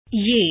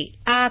ये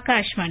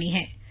आकाशवाणी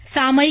है।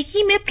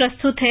 सामयिकी में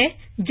प्रस्तुत है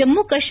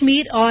जम्मू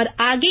कश्मीर और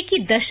आगे की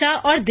दशा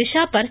और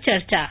दिशा पर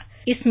चर्चा।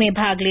 इसमें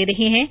भाग ले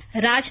रहे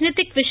हैं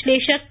राजनीतिक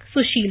विश्लेषक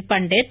सुशील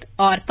पंडित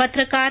और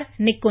पत्रकार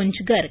निकुंज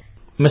गर्ग।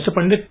 मिस्टर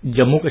पंडित,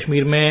 जम्मू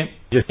कश्मीर में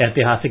जो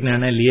ऐतिहासिक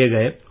निर्णय लिए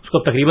गए उसको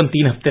तकरीबन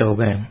 3 हफ्ते हो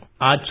गए हैं।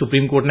 आज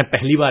सुप्रीम कोर्ट ने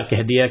पहली बार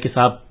कह दिया कि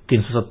साहब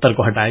 370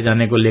 को हटाए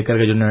जाने को लेकर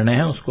के जो निर्णय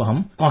है उसको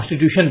हम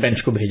कॉन्स्टिट्यूशन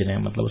बेंच को भेज रहे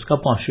हैं, मतलब उसका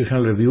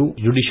कॉन्स्टिट्यूशनल रिव्यू,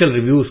 जुडिशियल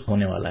रिव्यू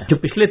होने वाला है। जो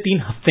पिछले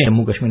 3 हफ्ते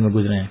जम्मू कश्मीर में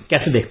गुजरे हैं,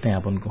 कैसे देखते हैं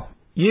आप उनको?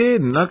 ये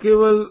न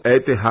केवल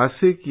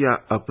ऐतिहासिक या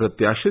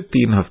अप्रत्याशित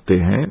 3 हफ्ते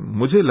हैं,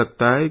 मुझे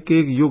लगता है कि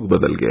एक युग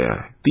बदल गया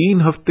है।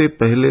 3 हफ्ते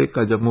पहले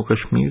का जम्मू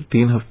कश्मीर,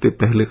 3 हफ्ते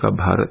पहले का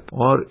भारत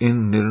और इन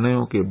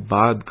निर्णयों के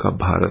बाद का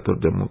भारत और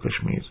जम्मू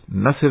कश्मीर,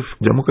 न सिर्फ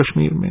जम्मू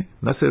कश्मीर में,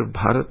 न सिर्फ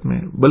भारत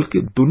में,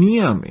 बल्कि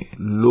दुनिया में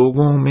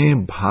लोगों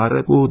में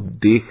भारत को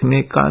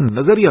देखने का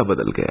नजरिया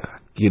बदल गया है।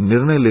 ये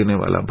निर्णय लेने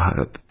वाला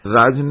भारत,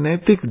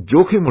 राजनीतिक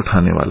जोखिम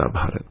उठाने वाला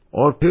भारत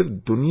और फिर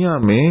दुनिया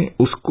में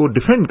उसको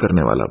डिफेंड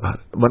करने वाला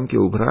भारत बन के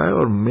उभरा है।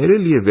 और मेरे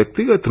लिए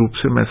व्यक्तिगत रूप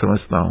से मैं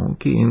समझता हूं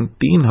कि इन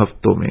 3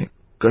 हफ्तों में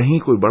कहीं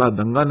कोई बड़ा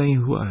दंगा नहीं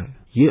हुआ है।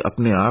 ये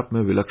अपने आप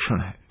में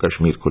विलक्षण है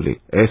कश्मीर को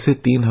लेकर। ऐसे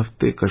 3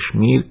 हफ्ते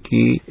कश्मीर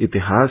की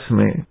इतिहास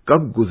में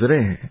कब गुजरे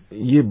हैं,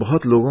 ये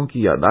बहुत लोगों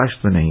की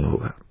याददाश्त में नहीं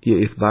होगा। ये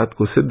इस बात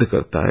को सिद्ध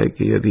करता है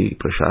कि यदि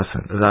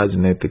प्रशासन,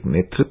 राजनीतिक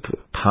नेतृत्व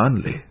ठान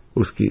ले,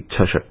 उसकी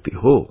इच्छा शक्ति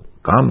हो,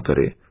 काम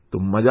करे, तो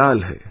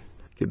मजाल है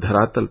कि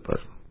धरातल पर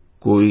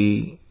कोई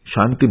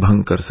शांति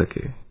भंग कर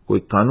सके, कोई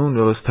कानून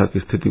व्यवस्था की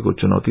स्थिति को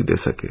चुनौती दे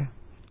सके।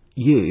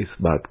 ये इस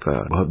बात का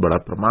बहुत बड़ा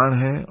प्रमाण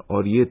है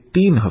और ये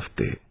 3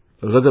 हफ्ते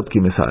गजब की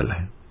मिसाल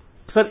है।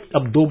 सर,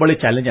 अब 2 बड़े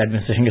चैलेंज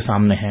एडमिनिस्ट्रेशन के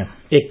सामने हैं।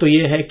 एक तो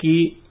ये है कि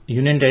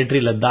यूनियन टेरिटरी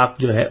लद्दाख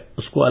जो है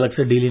उसको अलग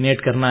से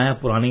डिलिनेट करना है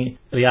पुरानी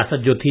रियासत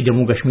जो थी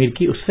जम्मू कश्मीर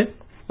की उससे,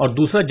 और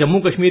दूसरा जम्मू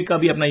कश्मीर का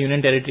भी अपना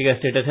यूनियन टेरिटरी का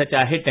स्टेटस है,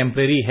 चाहे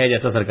टेम्परेरी है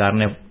जैसा सरकार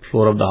ने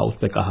फ्लोर ऑफ द हाउस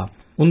पे कहा।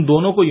 उन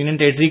दोनों को यूनियन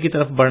टेरिटरी की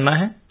तरफ बढ़ना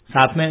है।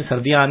 साथ में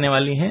सर्दियां आने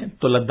वाली हैं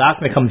तो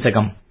लद्दाख में कम से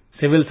कम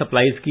सिविल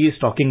सप्लाईज की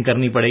स्टॉकिंग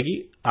करनी पड़ेगी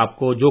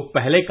आपको। जो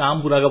पहले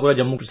काम पूरा का पूरा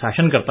जम्मू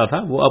प्रशासन करता था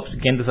वो अब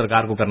केंद्र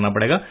सरकार को करना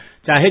पड़ेगा।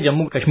 चाहे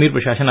जम्मू कश्मीर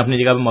प्रशासन अपनी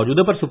जगह पर मौजूद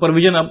है, पर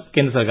सुपरविजन अब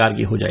केंद्र सरकार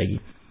की हो जाएगी।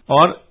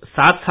 और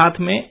साथ साथ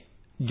में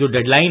जो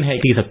डेडलाइन है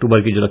 30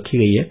 अक्टूबर की जो रखी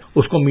गई है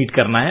उसको मीट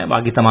करना है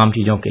बाकी तमाम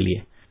चीजों के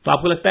लिए। तो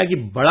आपको लगता है कि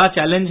बड़ा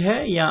चैलेंज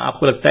है या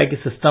आपको लगता है कि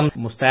सिस्टम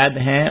मुस्तैद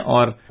हैं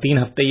और 3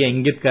 हफ्ते ये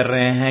इंगित कर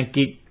रहे हैं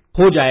कि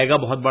हो जाएगा,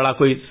 बहुत बड़ा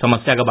कोई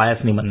समस्या का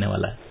बायस नहीं बनने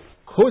वाला है?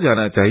 हो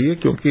जाना चाहिए,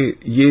 क्योंकि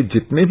ये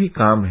जितने भी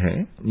काम हैं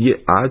ये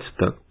आज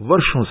तक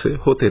वर्षों से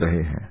होते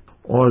रहे हैं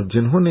और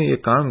जिन्होंने ये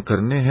काम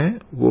करने हैं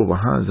वो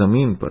वहां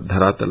जमीन पर,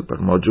 धरातल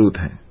पर मौजूद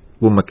हैं।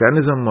 वो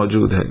मैकेनिज्म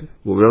मौजूद है,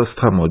 वो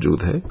व्यवस्था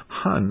मौजूद है।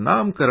 हाँ,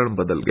 नामकरण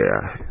बदल गया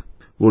है।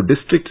 वो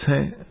डिस्ट्रिक्ट्स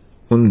हैं,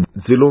 उन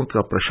जिलों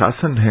का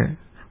प्रशासन है,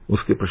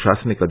 उसके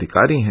प्रशासनिक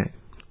अधिकारी हैं,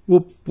 वो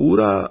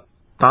पूरा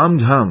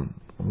तामझाम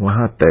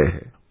वहां तय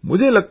है।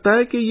 मुझे लगता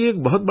है कि ये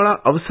एक बहुत बड़ा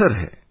अवसर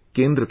है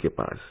केंद्र के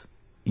पास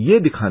ये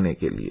दिखाने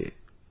के लिए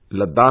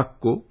लद्दाख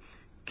को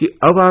कि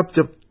अब आप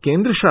जब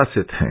केंद्र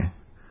शासित हैं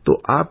तो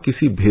आप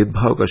किसी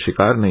भेदभाव का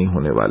शिकार नहीं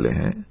होने वाले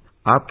हैं।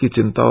 आपकी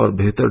चिंता और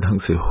बेहतर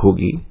ढंग से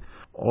होगी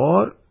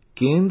और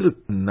केंद्र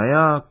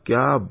नया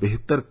क्या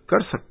बेहतर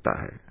कर सकता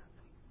है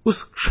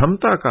उस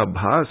क्षमता का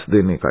भास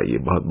देने का ये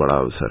बहुत बड़ा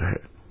अवसर है।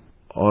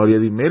 और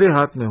यदि मेरे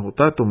हाथ में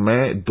होता तो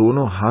मैं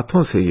दोनों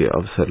हाथों से ये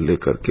अवसर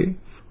लेकर के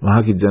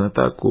वहां की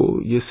जनता को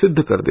ये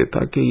सिद्ध कर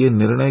देता कि ये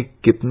निर्णय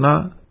कितना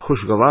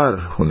खुशगवार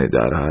होने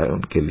जा रहा है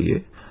उनके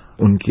लिए,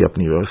 उनकी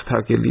अपनी व्यवस्था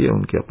के लिए,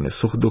 उनके अपने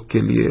सुख दुख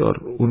के लिए और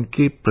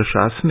उनकी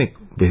प्रशासनिक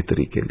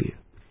बेहतरी के लिए।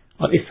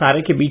 और इस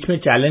सारे के बीच में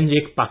चैलेंज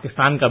एक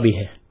पाकिस्तान का भी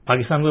है।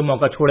 पाकिस्तान कोई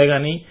मौका छोड़ेगा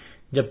नहीं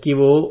जबकि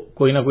वो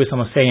कोई ना कोई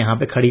समस्या यहां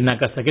पे खड़ी ना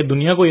कर सके।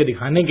 दुनिया को ये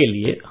दिखाने के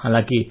लिए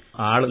हालांकि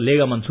आड़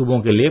लेगा मंसूबों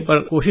के लिए, पर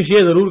कोशिश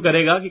ये जरूर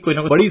करेगा कि कोई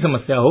ना कोई बड़ी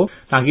समस्या हो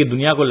ताकि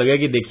दुनिया को लगे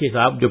कि देखिए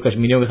साहब जो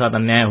कश्मीरियों के साथ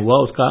अन्याय हुआ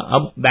उसका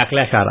अब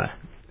बैकलैश आ रहा है।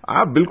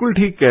 आप बिल्कुल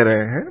ठीक कह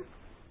रहे हैं।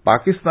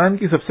 पाकिस्तान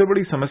की सबसे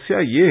बड़ी समस्या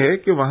ये है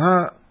कि वहां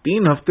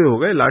 3 हफ्ते हो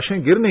गए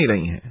लाशें गिर नहीं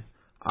रही हैं,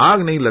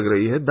 आग नहीं लग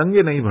रही है,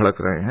 दंगे नहीं भड़क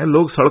रहे हैं,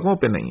 लोग सड़कों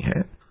पे नहीं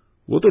हैं।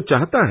 वो तो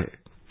चाहता है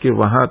कि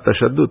वहां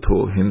तशद्दुद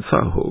हो,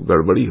 हिंसा हो,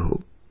 गड़बड़ी हो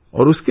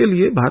और उसके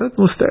लिए भारत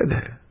मुस्तैद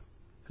है।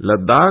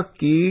 लद्दाख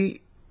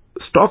की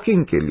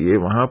स्टॉकिंग के लिए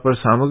वहां पर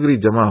सामग्री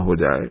जमा हो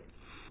जाए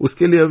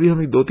उसके लिए अभी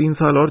हमें 2-3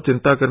 साल और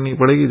चिंता करनी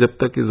पड़ेगी जब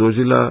तक कि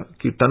जोजिला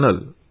की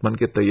टनल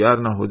बनके तैयार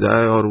ना हो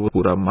जाए और वो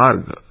पूरा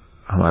मार्ग,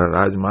 हमारा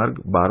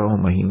राजमार्ग 12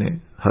 महीने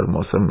हर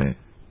मौसम में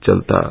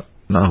चलता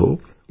ना हो।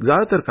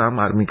 ज्यादातर काम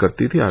आर्मी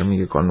करती थी, आर्मी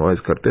के कॉन्वॉयज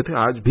करते थे,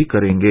 आज भी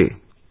करेंगे,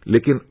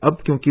 लेकिन अब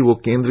क्योंकि वो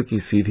केंद्र की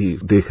सीधी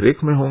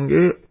देखरेख में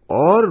होंगे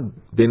और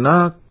बिना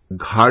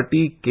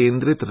घाटी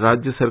केंद्रित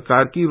राज्य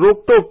सरकार की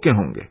रोक टोक के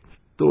होंगे,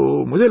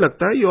 तो मुझे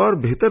लगता है ये और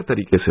बेहतर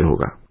तरीके से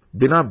होगा,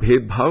 बिना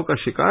भेदभाव का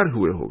शिकार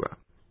हुए होगा।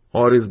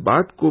 और इस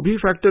बात को भी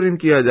फैक्टर इन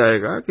किया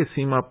जाएगा कि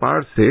सीमा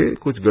पार से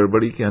कुछ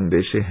गड़बड़ी के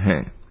अंदेशे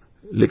हैं,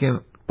 लेकिन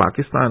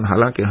पाकिस्तान,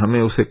 हालांकि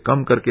हमें उसे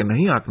कम करके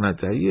नहीं आंकना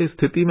चाहिए, इस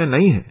स्थिति में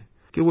नहीं है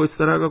कि वो इस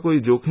तरह का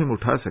कोई जोखिम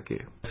उठा सके,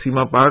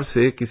 सीमा पार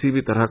से किसी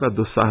भी तरह का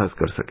दुस्साहस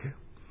कर सके।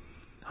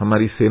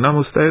 हमारी सेना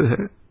मुस्तैद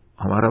है,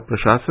 हमारा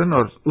प्रशासन,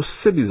 और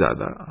उससे भी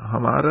ज्यादा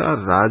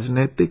हमारा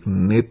राजनीतिक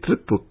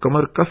नेतृत्व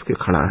कमर कस के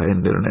खड़ा है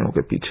इन निर्णयों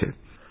के पीछे,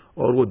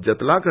 और वो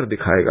जतला कर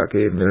दिखाएगा कि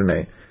ये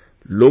निर्णय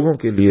लोगों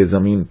के लिए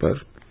जमीन पर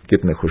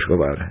कितने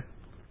खुशगवार हैं।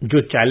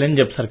 जो चैलेंज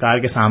अब सरकार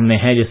के सामने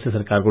है, जिससे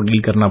सरकार को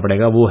डील करना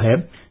पड़ेगा, वो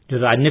है जो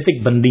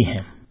राजनीतिक बंदी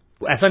हैं।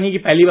 ऐसा नहीं कि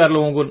पहली बार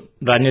लोगों को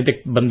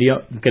राजनीतिक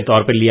बंदियों के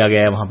तौर पर लिया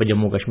गया है वहां पे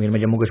जम्मू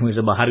कश्मीर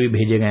से बाहर भी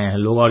भेजे गए हैं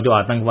लोग, और जो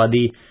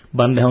आतंकवादी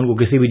बंद है उनको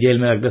किसी भी जेल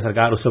में रख दे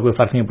सरकार, उससे कोई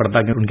फर्क नहीं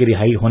पड़ता कि उनकी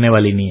रिहाई होने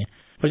वाली नहीं है।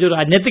 पर जो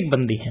राजनीतिक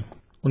बंदी हैं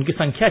उनकी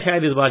संख्या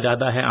शायद इस बार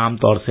ज्यादा है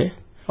आमतौर से,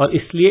 और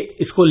इसलिए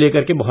इसको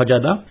लेकर के बहुत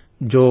ज्यादा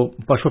जो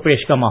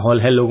पशुपेश का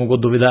माहौल है, लोगों को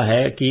दुविधा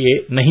है कि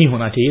ये नहीं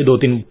होना चाहिए।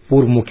 2-3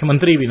 पूर्व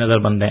मुख्यमंत्री भी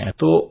नजरबंद हैं,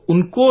 तो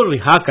उनको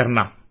रिहा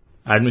करना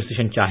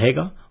एडमिनिस्ट्रेशन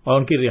चाहेगा, और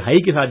उनकी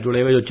रिहाई के साथ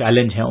जुड़े हुए जो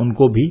चैलेंज हैं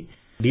उनको भी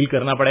डील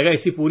करना पड़ेगा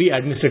इसी पूरी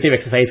एडमिनिस्ट्रेटिव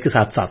एक्सरसाइज के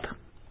साथ साथ।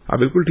 आप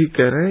बिल्कुल ठीक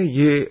कह रहे हैं।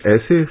 ये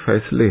ऐसे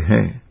फैसले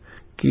हैं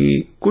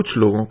कि कुछ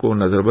लोगों को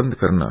नजरबंद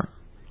करना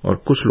और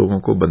कुछ लोगों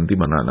को बंदी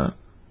बनाना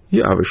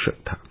ये आवश्यक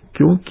था,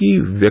 क्योंकि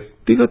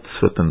व्यक्तिगत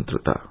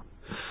स्वतंत्रता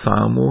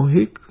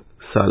सामूहिक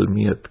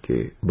सालमियत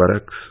के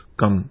बरक्स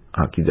कम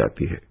आंकी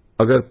जाती है।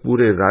 अगर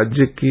पूरे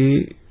राज्य के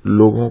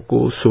लोगों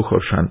को सुख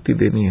और शांति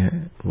देनी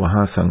है,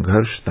 वहां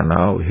संघर्ष,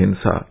 तनाव,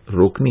 हिंसा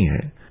रोकनी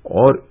है,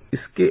 और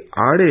इसके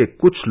आड़े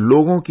कुछ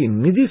लोगों की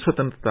निजी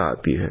स्वतंत्रता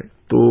आती है,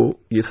 तो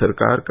ये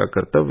सरकार का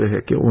कर्तव्य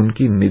है कि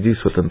उनकी निजी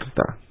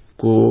स्वतंत्रता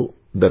को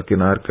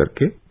दरकिनार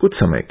करके कुछ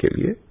समय के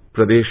लिए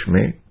प्रदेश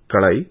में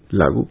कड़ाई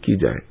लागू की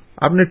जाए।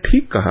 आपने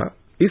ठीक कहा,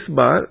 इस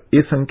बार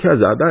ये संख्या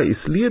ज्यादा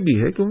इसलिए भी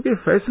है क्योंकि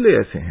फैसले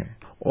ऐसे हैं,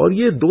 और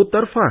ये दो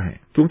तरफा है,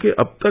 क्योंकि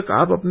अब तक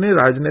आप अपने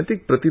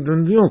राजनीतिक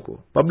प्रतिद्वंदियों को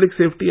पब्लिक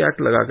सेफ्टी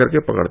एक्ट लगा करके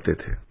पकड़ते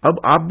थे,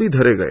 अब आप भी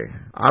धरे गए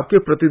हैं, आपके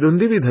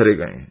प्रतिद्वंदी भी धरे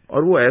गए हैं,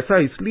 और वो ऐसा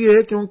इसलिए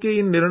है क्योंकि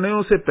इन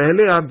निर्णयों से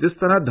पहले आप जिस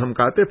तरह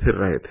धमकाते फिर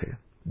रहे थे,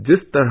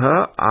 जिस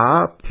तरह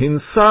आप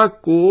हिंसा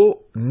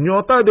को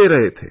न्योता दे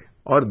रहे थे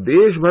और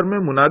देश भर में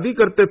मुनादी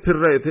करते फिर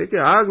रहे थे कि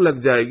आग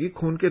लग जाएगी,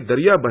 खून के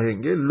दरिया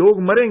बहेंगे,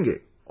 लोग मरेंगे,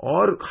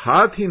 और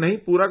हाथ ही नहीं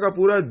पूरा का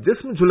पूरा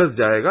जिस्म झुलस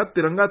जाएगा,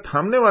 तिरंगा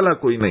थामने वाला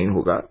कोई नहीं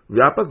होगा,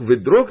 व्यापक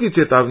विद्रोह की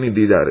चेतावनी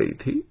दी जा रही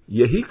थी।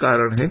 यही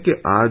कारण है कि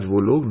आज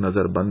वो लोग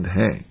नजरबंद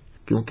हैं,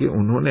 क्योंकि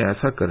उन्होंने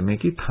ऐसा करने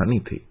की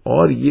ठानी थी,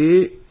 और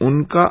ये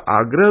उनका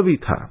आग्रह भी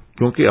था,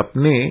 क्योंकि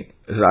अपने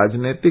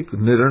राजनीतिक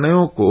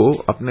निर्णयों को,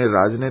 अपने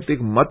राजनीतिक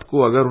मत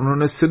को अगर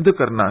उन्होंने सिद्ध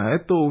करना है,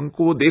 तो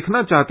उनको वो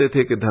देखना चाहते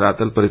थे कि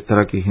धरातल पर इस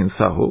तरह की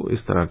हिंसा हो, इस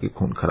तरह की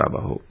खून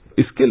खराबा हो।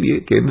 इसके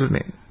लिए केंद्र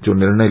ने जो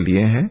निर्णय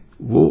लिए हैं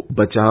वो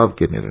बचाव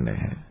के निर्णय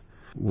हैं,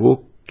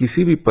 वो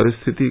किसी भी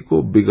परिस्थिति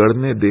को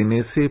बिगड़ने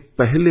देने से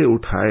पहले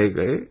उठाए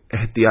गए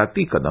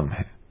एहतियाती कदम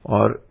हैं,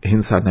 और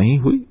हिंसा नहीं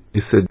हुई।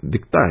 इससे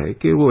दिखता है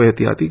कि वो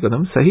एहतियाती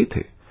कदम सही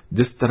थे।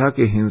 जिस तरह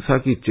की हिंसा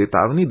की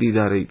चेतावनी दी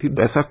जा रही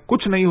थी, ऐसा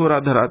कुछ नहीं हो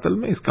रहा धरातल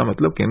में, इसका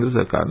मतलब केंद्र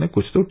सरकार ने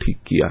कुछ तो ठीक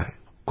किया है।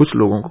 कुछ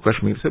लोगों को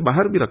कश्मीर से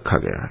बाहर भी रखा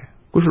गया है,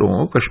 कुछ लोगों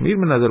को कश्मीर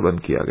में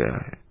नजरबंद किया गया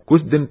है।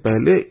 कुछ दिन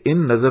पहले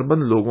इन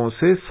नजरबंद लोगों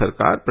से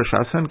सरकार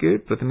प्रशासन के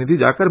प्रतिनिधि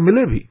जाकर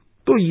मिले भी।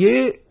 तो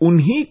ये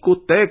उन्हीं को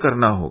तय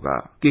करना होगा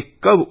कि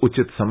कब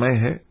उचित समय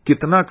है,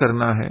 कितना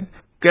करना है,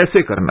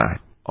 कैसे करना है,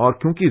 और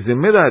क्योंकि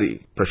जिम्मेदारी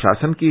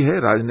प्रशासन की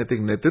है,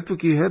 राजनीतिक नेतृत्व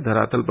की है,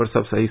 धरातल पर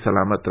सब सही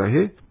सलामत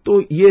रहे,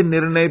 तो ये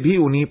निर्णय भी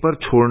उन्हीं पर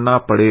छोड़ना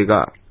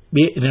पड़ेगा।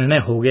 ये निर्णय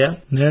हो गया।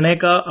 निर्णय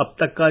का अब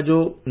तक का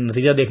जो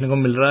नतीजा देखने को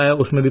मिल रहा है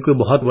उसमें भी कोई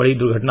बहुत बड़ी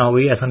दुर्घटना हो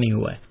गई ऐसा नहीं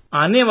हुआ है।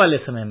 आने वाले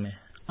समय में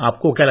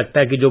आपको क्या लगता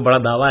है कि जो बड़ा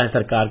दावा है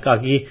सरकार का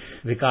कि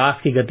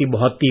विकास की गति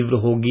बहुत तीव्र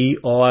होगी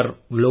और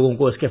लोगों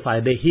को इसके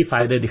फायदे ही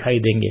फायदे दिखाई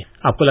देंगे,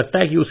 आपको लगता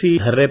है कि उसी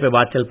हर्रे पे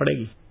बात चल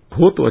पड़ेगी?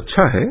 हो तो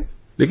अच्छा है,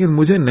 लेकिन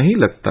मुझे नहीं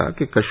लगता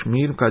कि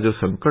कश्मीर का जो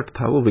संकट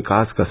था वो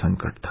विकास का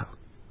संकट था।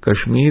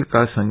 कश्मीर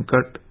का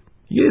संकट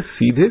ये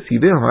सीधे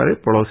सीधे हमारे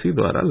पड़ोसी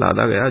द्वारा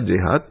लादा गया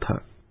जिहाद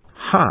था।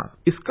 हाँ,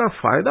 इसका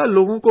फायदा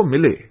लोगों को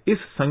मिले, इस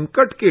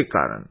संकट के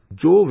कारण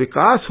जो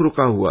विकास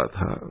रुका हुआ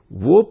था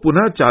वो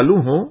पुनः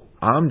चालू हो,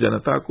 आम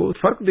जनता को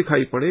फर्क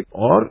दिखाई पड़े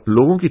और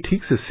लोगों की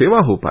ठीक से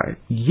सेवा हो पाए,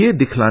 ये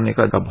दिखलाने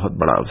का बहुत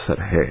बड़ा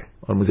अवसर है,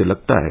 और मुझे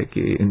लगता है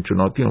कि इन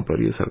चुनौतियों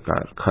पर ये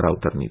सरकार खरा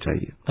उतरनी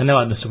चाहिए।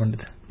 धन्यवाद मिस्टर पंडित।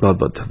 बहुत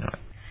बहुत धन्यवाद।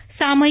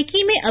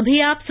 सामयिकी में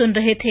अभी आप सुन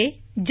रहे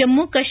थे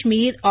जम्मू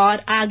कश्मीर और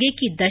आगे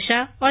की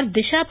दशा और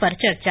दिशा पर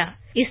चर्चा।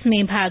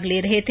 इसमें भाग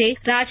ले रहे थे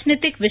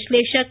राजनीतिक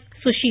विश्लेषक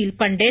सुशील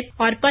पंडित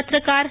और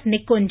पत्रकार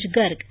निकुंज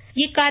गर्ग।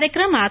 ये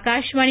कार्यक्रम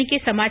आकाशवाणी के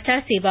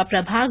समाचार सेवा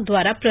प्रभाग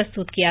द्वारा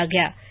प्रस्तुत किया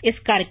गया। इस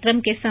कार्यक्रम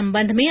के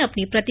संबंध में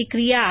अपनी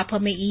प्रतिक्रिया आप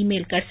हमें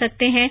ईमेल कर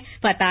सकते हैं।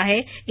 पता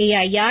है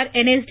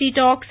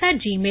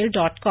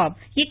airnsdtalks@gmail.com।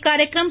 ये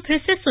कार्यक्रम फिर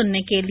से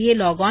सुनने के लिए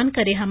लॉग ऑन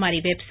करें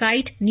हमारी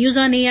वेबसाइट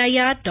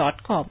newsonair.com।